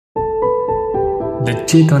The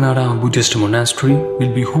Chetanara Buddhist monastery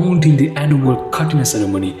will be holding the annual Kathina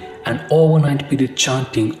ceremony and overnight period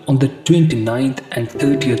chanting on the 29th and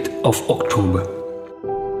 30th of October.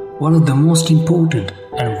 One of the most important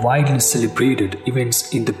and widely celebrated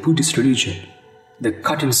events in the Buddhist religion, the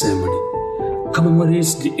Kathina ceremony,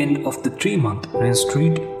 commemorates the end of the 3-month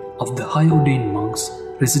retreat of the high ordained monks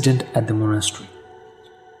resident at the monastery.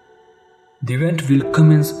 The event will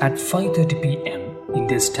commence at 5:30 p.m. in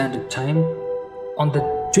their standard time on the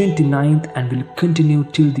 29th and will continue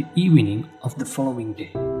till the evening of the following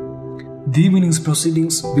day. The evening's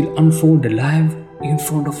proceedings will unfold live in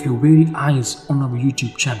front of your very eyes on our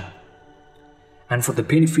YouTube channel. And for the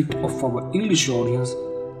benefit of our English audience,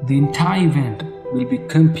 the entire event will be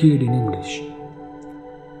compared in English.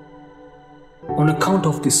 On account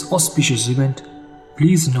of this auspicious event,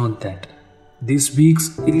 please note that this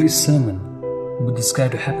week's English sermon, Buddhist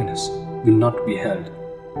Guide to Happiness, will not be held.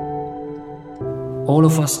 All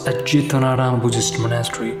of us at Chetanara Buddhist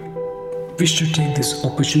Monastery wish to take this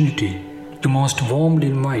opportunity to most warmly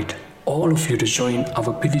invite all of you to join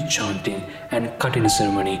our Piti chanting and Kathina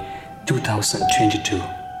ceremony 2022.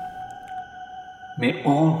 May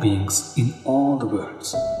all beings in all the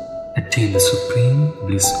worlds attain the supreme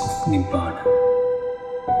bliss of Nibbana.